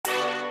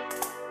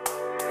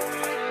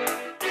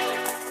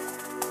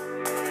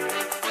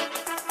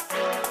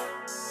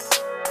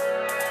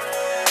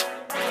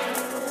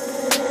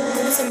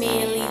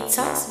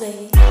Talks,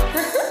 baby.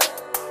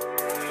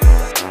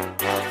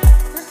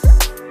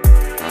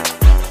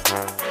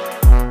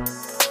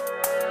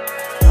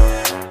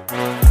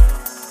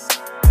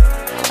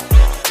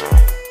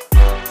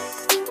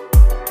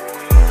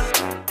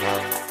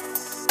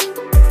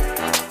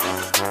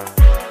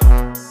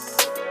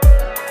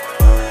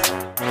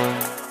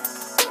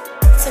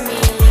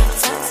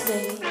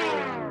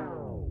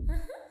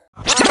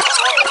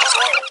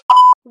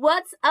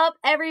 What's up,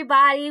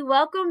 everybody?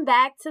 Welcome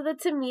back to the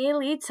Tamia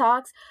Lee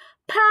Talks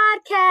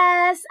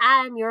podcast.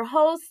 I am your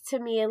host,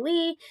 Tamia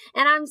Lee,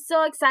 and I'm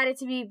so excited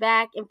to be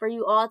back and for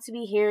you all to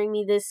be hearing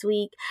me this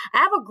week. I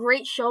have a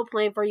great show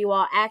planned for you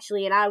all,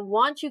 actually, and I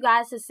want you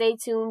guys to stay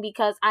tuned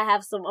because I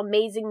have some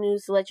amazing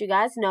news to let you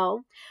guys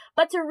know.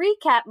 But to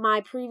recap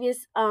my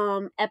previous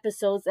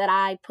episodes that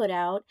I put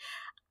out,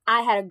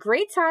 I had a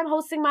great time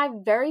hosting my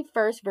very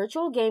first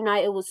virtual game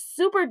night. It was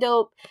super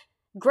dope.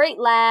 Great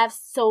laughs,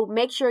 so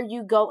make sure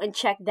you go and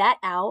check that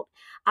out.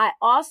 I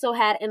also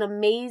had an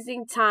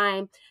amazing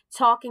time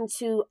talking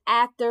to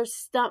actor,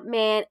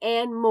 stuntman,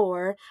 and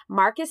more,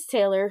 Marcus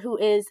Taylor, who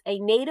is a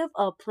native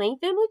of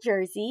Plainfield, New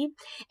Jersey,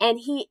 and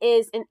he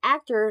is an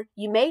actor.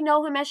 You may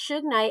know him as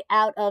Suge Knight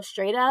out of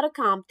Straight Outta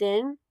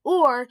Compton,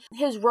 or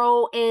his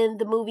role in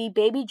the movie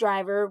Baby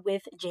Driver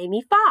with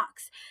Jamie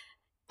Foxx.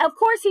 Of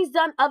course, he's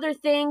done other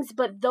things,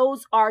 but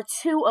those are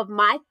two of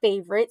my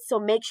favorites, so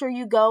make sure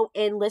you go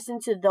and listen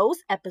to those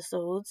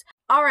episodes.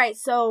 All right,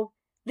 so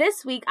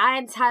this week I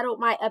entitled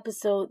my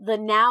episode, The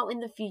Now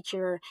and the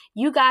Future.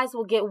 You guys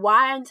will get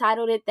why I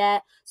entitled it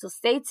that, so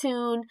stay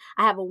tuned.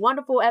 I have a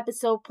wonderful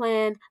episode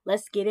planned.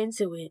 Let's get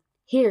into it.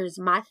 Here's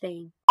my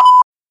thing.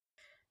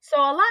 So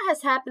a lot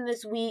has happened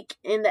this week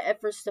in the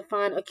efforts to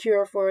find a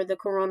cure for the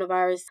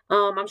coronavirus.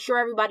 I'm sure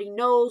everybody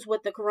knows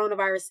what the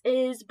coronavirus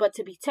is, but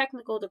to be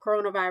technical, the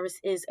coronavirus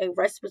is a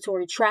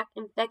respiratory tract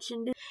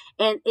infection,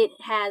 and it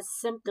has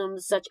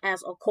symptoms such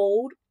as a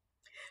cold.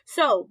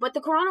 But the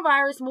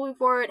coronavirus moving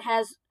forward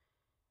has,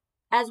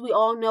 as we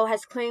all know,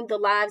 has claimed the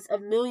lives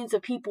of millions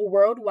of people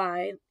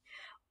worldwide.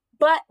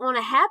 But on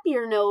a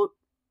happier note,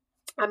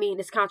 I mean,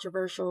 it's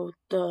controversial,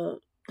 the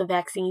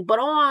vaccine, but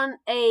on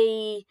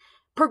a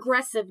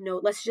progressive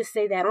note, let's just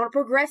say that. On a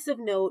progressive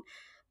note,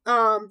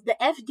 the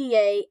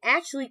FDA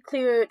actually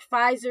cleared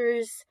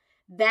Pfizer's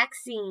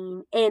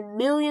vaccine, and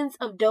millions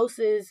of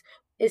doses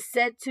is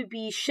said to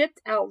be shipped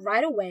out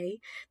right away.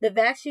 The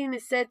vaccine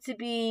is said to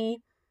be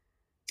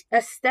a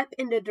step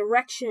in the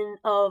direction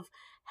of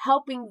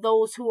helping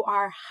those who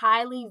are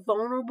highly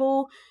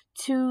vulnerable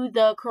to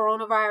the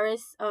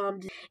coronavirus.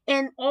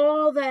 And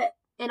all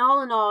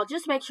in all,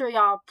 just make sure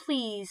y'all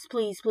please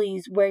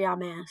wear y'all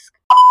mask.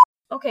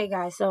 Okay,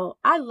 guys, so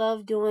I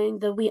love doing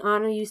the We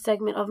Honor You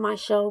segment of my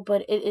show,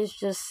 but it is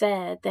just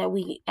sad that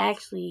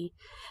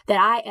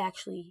I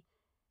actually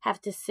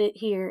have to sit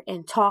here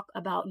and talk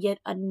about yet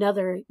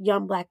another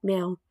young black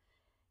male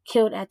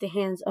killed at the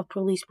hands of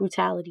police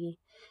brutality.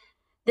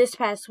 This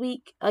past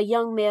week, a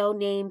young male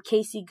named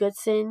Casey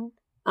Goodson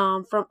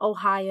from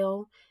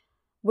Ohio,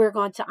 we're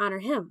going to honor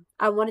him.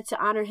 I wanted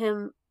to honor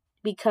him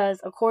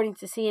because, according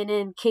to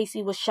CNN,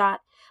 Casey was shot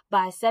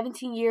by a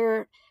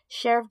 17-year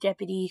sheriff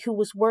deputy who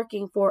was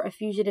working for a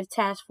fugitive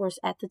task force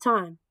at the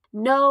time.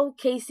 No,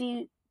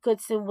 Casey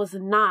Goodson was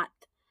not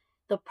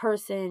the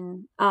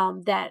person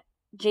that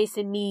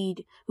Jason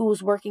Meade, who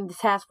was working the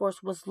task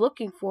force, was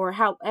looking for.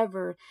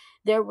 However,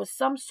 there was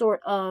some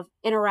sort of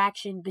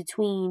interaction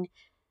between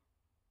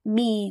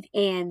Meade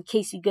and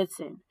Casey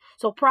Goodson.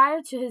 So prior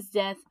to his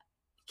death,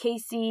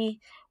 Casey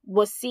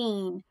was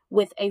seen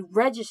with a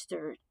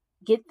registered,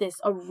 in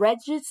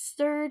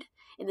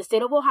the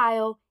state of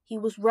Ohio, he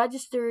was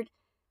registered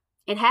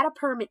and had a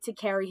permit to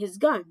carry his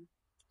gun.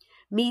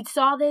 Meade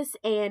saw this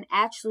and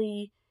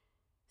actually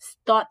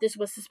thought this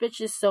was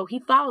suspicious, so he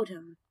followed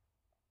him.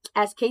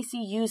 As Casey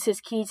used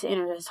his key to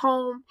enter his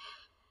home,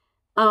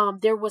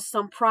 there was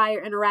some prior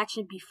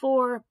interaction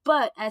before,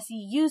 but as he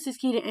used his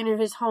key to enter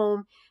his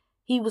home,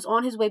 he was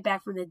on his way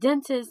back from the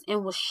dentist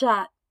and was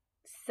shot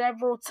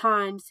several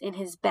times in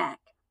his back.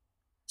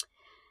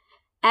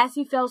 As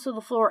he fell to the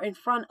floor in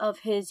front of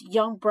his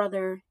young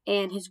brother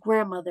and his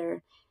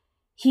grandmother,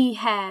 he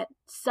had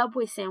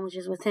Subway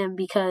sandwiches with him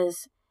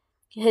because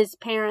his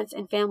parents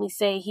and family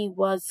say he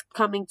was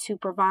coming to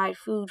provide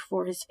food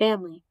for his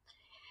family.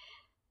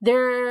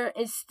 There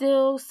is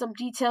still some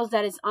details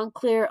that is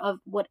unclear of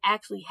what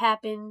actually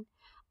happened,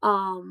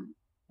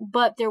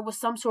 but there was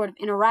some sort of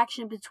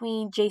interaction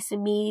between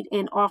Jason Meade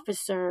and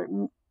Officer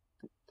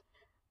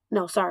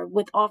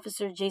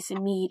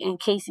Jason Meade and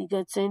Casey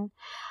Goodson.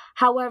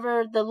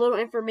 However, the little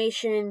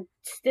information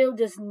still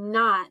does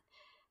not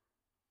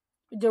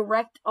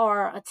direct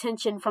our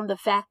attention from the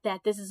fact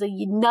that this is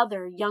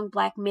another young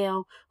black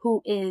male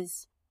who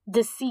is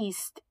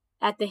deceased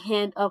at the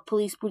hand of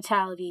police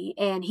brutality,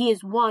 and he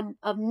is one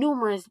of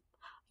numerous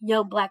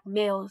young black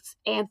males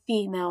and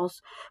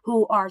females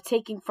who are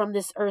taken from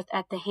this earth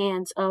at the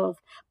hands of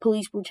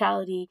police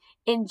brutality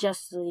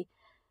unjustly.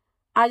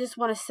 I just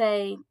want to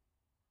say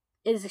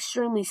it is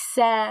extremely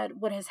sad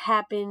what has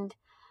happened.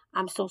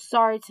 I'm so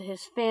sorry to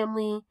his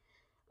family.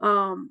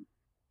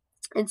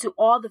 And to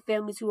all the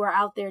families who are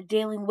out there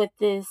dealing with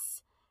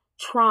this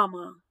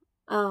trauma.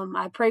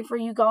 I pray for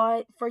you,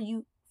 God, for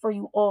you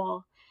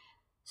all.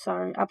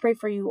 Sorry, I pray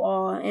for you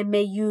all, and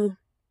may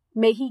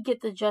he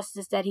get the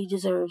justice that he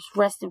deserves.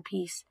 Rest in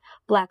peace.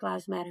 Black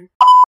Lives Matter.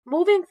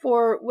 Moving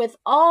forward, with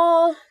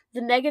all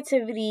the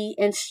negativity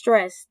and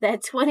stress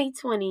that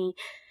 2020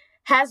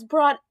 has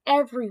brought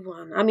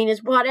everyone, it's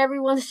brought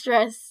everyone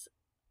stress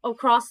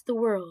across the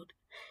world.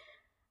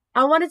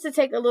 I wanted to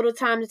take a little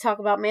time to talk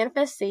about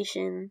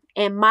manifestation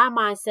and my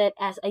mindset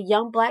as a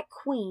young Black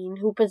queen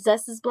who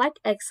possesses Black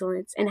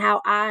excellence and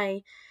how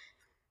I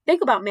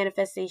think about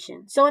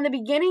manifestation. So in the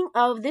beginning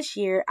of this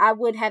year, I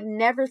would have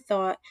never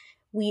thought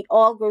we'd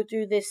all go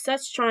through this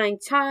such trying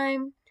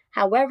time.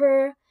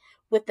 However,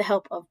 with the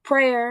help of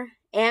prayer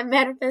and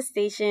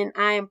manifestation,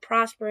 I am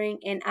prospering,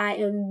 and I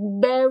am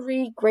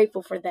very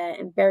grateful for that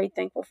and very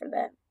thankful for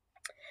that.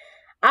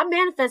 I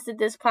manifested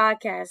this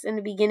podcast in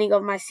the beginning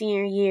of my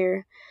senior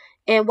year.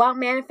 And while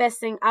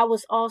manifesting, I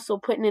was also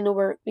putting in the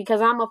work,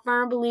 because I'm a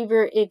firm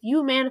believer, if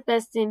you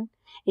manifesting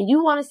and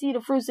you want to see the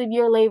fruits of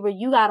your labor,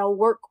 you got to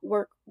work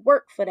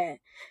for that.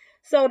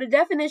 So the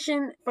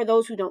definition, for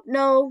those who don't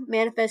know,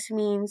 manifest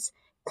means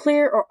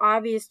clear or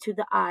obvious to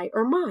the eye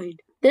or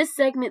mind. This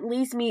segment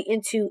leads me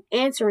into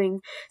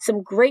answering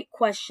some great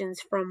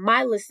questions from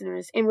my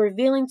listeners and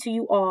revealing to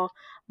you all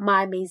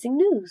my amazing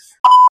news.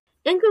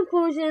 In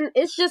conclusion,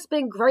 it's just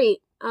been great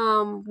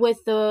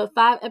with the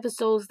 5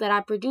 episodes that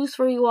I produced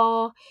for you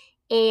all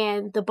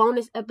and the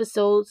bonus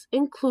episodes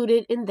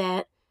included in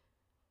that.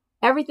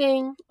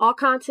 Everything, all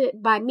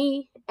content by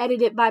me,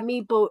 edited by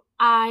me, but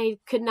I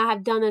could not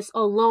have done this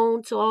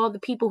alone. To all the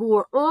people who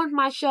are on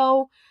my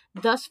show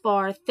thus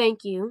far,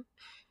 thank you.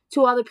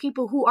 To all the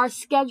people who are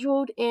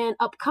scheduled and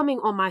upcoming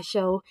on my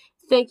show,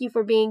 thank you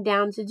for being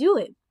down to do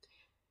it.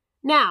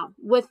 Now,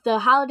 with the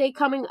holiday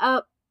coming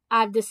up,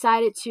 I've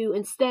decided to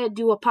instead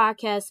do a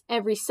podcast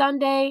every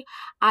Sunday.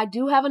 I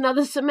do have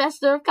another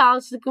semester of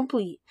college to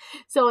complete.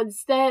 So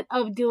instead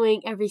of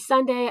doing every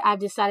Sunday, I've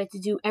decided to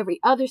do every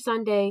other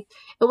Sunday.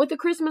 And with the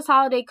Christmas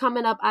holiday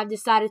coming up, I've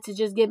decided to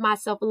just give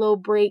myself a little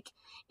break.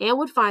 And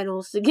with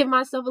finals, to give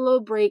myself a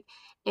little break.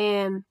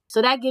 And so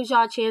that gives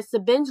y'all a chance to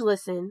binge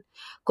listen.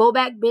 Go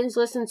back, binge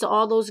listen to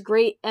all those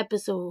great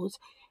episodes.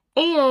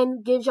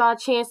 And gives y'all a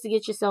chance to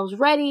get yourselves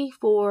ready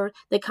for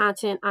the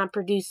content I'm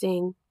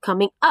producing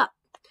coming up.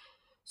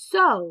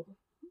 So,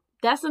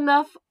 that's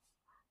enough.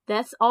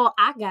 That's all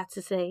I got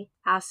to say.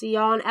 I'll see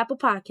y'all on Apple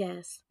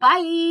Podcasts.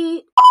 Bye!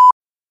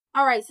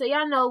 Alright, so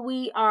y'all know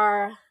we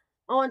are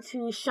on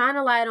to Shine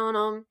a Light on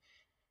Them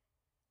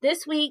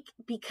this week,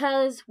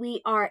 because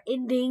we are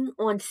ending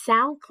on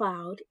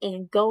SoundCloud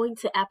and going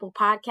to Apple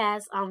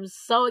Podcasts. I'm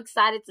so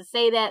excited to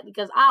say that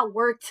because I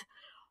worked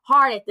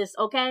hard at this,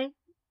 okay?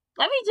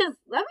 Let me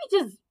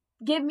just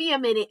give me a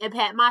minute and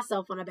pat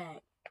myself on the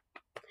back.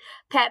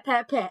 Pat,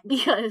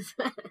 because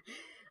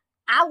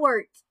I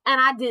worked and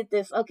I did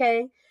this,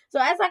 okay? So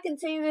as I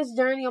continue this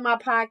journey on my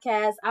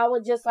podcast, I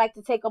would just like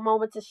to take a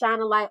moment to shine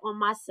a light on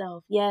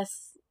myself.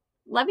 Yes,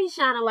 let me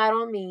shine a light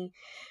on me,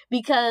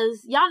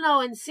 because y'all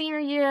know in senior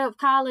year of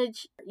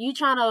college, you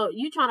trying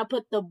to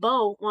put the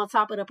bow on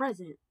top of the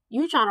present.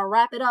 You trying to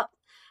wrap it up,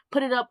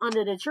 put it up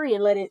under the tree,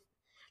 and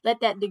let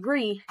that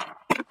degree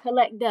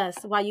collect dust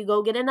while you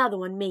go get another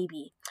one,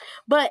 maybe.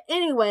 But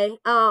anyway,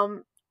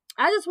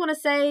 I just want to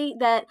say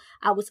that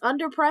I was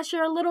under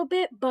pressure a little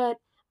bit, but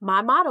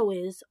my motto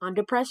is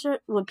under pressure.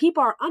 When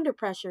people are under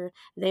pressure,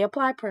 they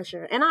apply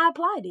pressure. And I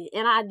applied it.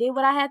 And I did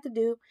what I had to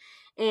do.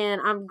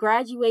 And I'm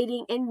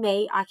graduating in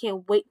May. I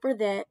can't wait for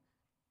that.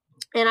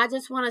 And I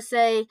just want to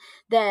say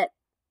that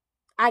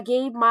I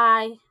gave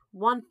my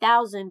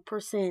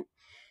 1,000%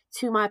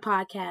 to my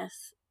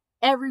podcast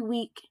every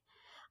week,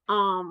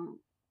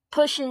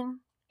 pushing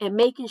and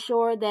making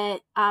sure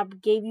that I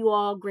gave you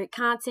all great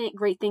content,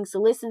 great things to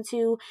listen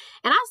to.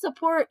 And I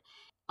support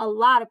a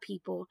lot of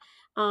people.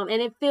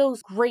 And it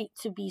feels great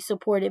to be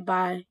supported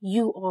by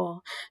you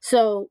all.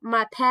 So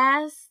my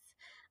past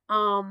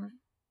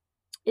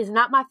is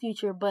not my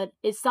future, but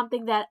it's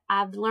something that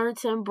I've learned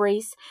to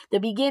embrace. The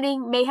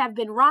beginning may have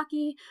been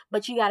rocky,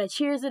 but you got to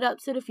cheers it up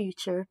to the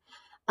future.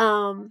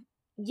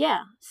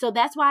 Yeah, so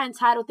that's why I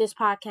entitled this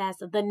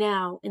podcast The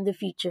Now and the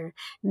Future.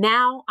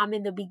 Now I'm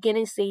in the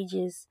beginning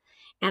stages,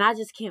 and I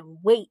just can't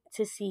wait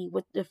to see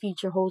what the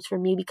future holds for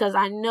me, because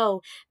I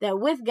know that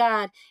with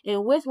God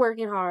and with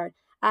working hard,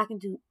 I can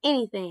do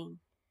anything.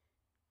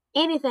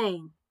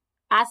 Anything.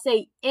 I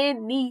say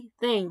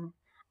anything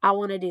I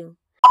want to do.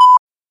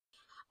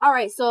 All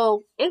right,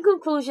 so in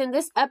conclusion,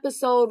 this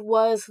episode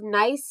was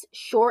nice,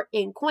 short,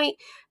 and quaint,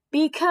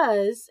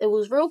 because it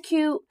was real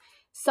cute,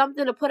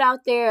 something to put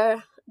out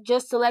there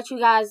just to let you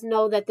guys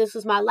know that this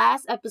was my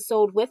last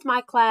episode with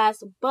my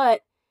class.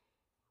 But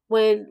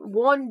when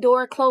one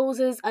door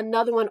closes,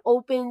 another one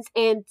opens.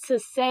 And to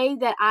say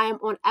that I am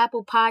on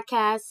Apple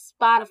Podcasts,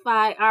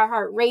 Spotify,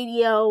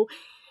 iHeartRadio,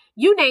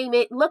 you name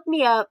it, look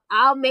me up.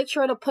 I'll make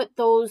sure to put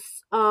those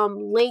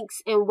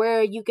links and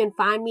where you can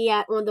find me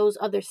at on those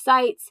other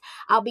sites.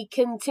 I'll be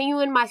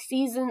continuing my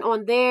season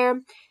on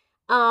there.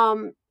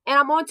 And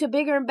I'm on to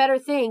bigger and better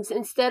things.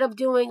 Instead of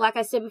doing, like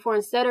I said before,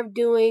 instead of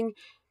doing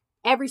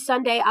every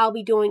Sunday, I'll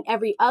be doing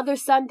every other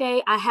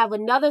Sunday. I have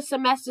another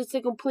semester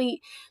to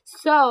complete.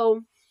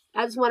 So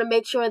I just want to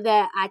make sure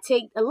that I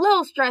take a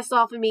little stress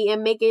off of me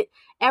and make it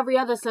every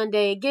other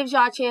Sunday. It gives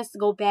y'all a chance to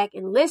go back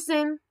and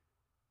listen,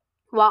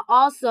 while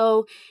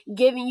also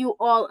giving you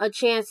all a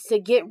chance to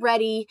get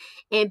ready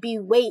and be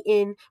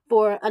waiting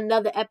for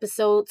another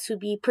episode to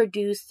be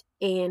produced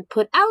and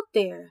put out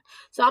there.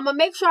 So I'm going to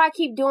make sure I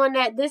keep doing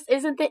that. This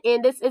isn't the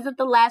end. This isn't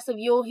the last of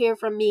you'll hear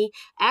from me.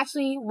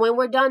 Actually, when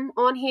we're done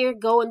on here,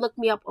 go and look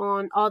me up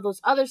on all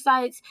those other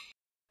sites.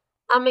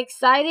 I'm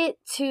excited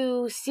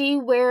to see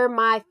where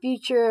my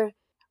future,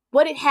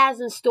 what it has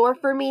in store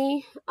for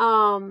me.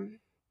 And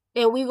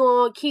we're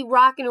going to keep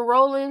rocking and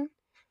rolling.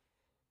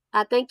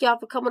 I thank y'all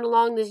for coming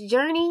along this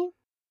journey.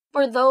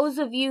 For those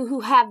of you who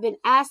have been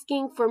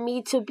asking for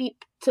me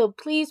to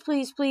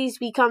please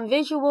become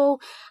visual,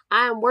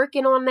 I am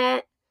working on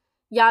that.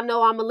 Y'all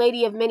know I'm a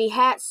lady of many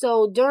hats.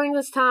 So during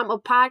this time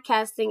of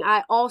podcasting,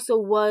 I also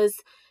was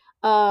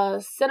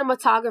a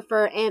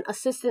cinematographer and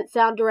assistant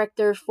sound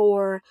director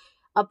for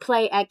a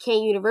play at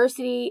Kane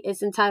University.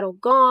 It's entitled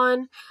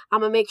Gone.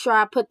 I'm going to make sure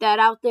I put that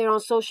out there on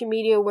social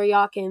media where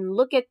y'all can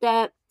look at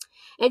that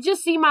and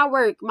just see my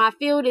work. My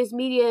field is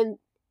media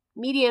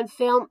and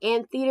film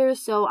and theater,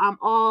 so I'm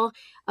all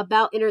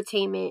about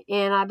entertainment,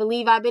 and I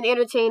believe I've been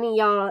entertaining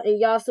y'all, and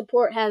y'all's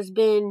support has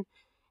been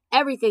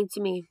everything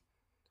to me.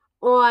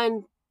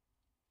 On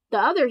the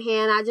other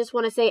hand, I just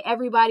want to say,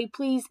 everybody,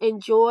 please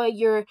enjoy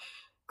your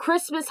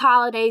Christmas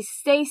holidays.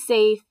 Stay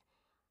safe.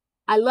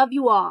 I love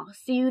you all.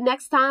 See you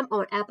next time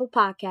on Apple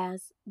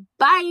Podcasts.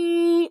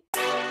 Bye!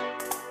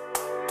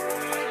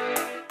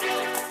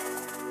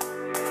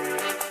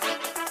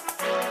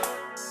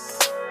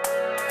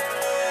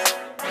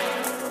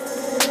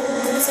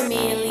 To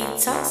me,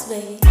 Elite Talks,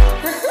 baby.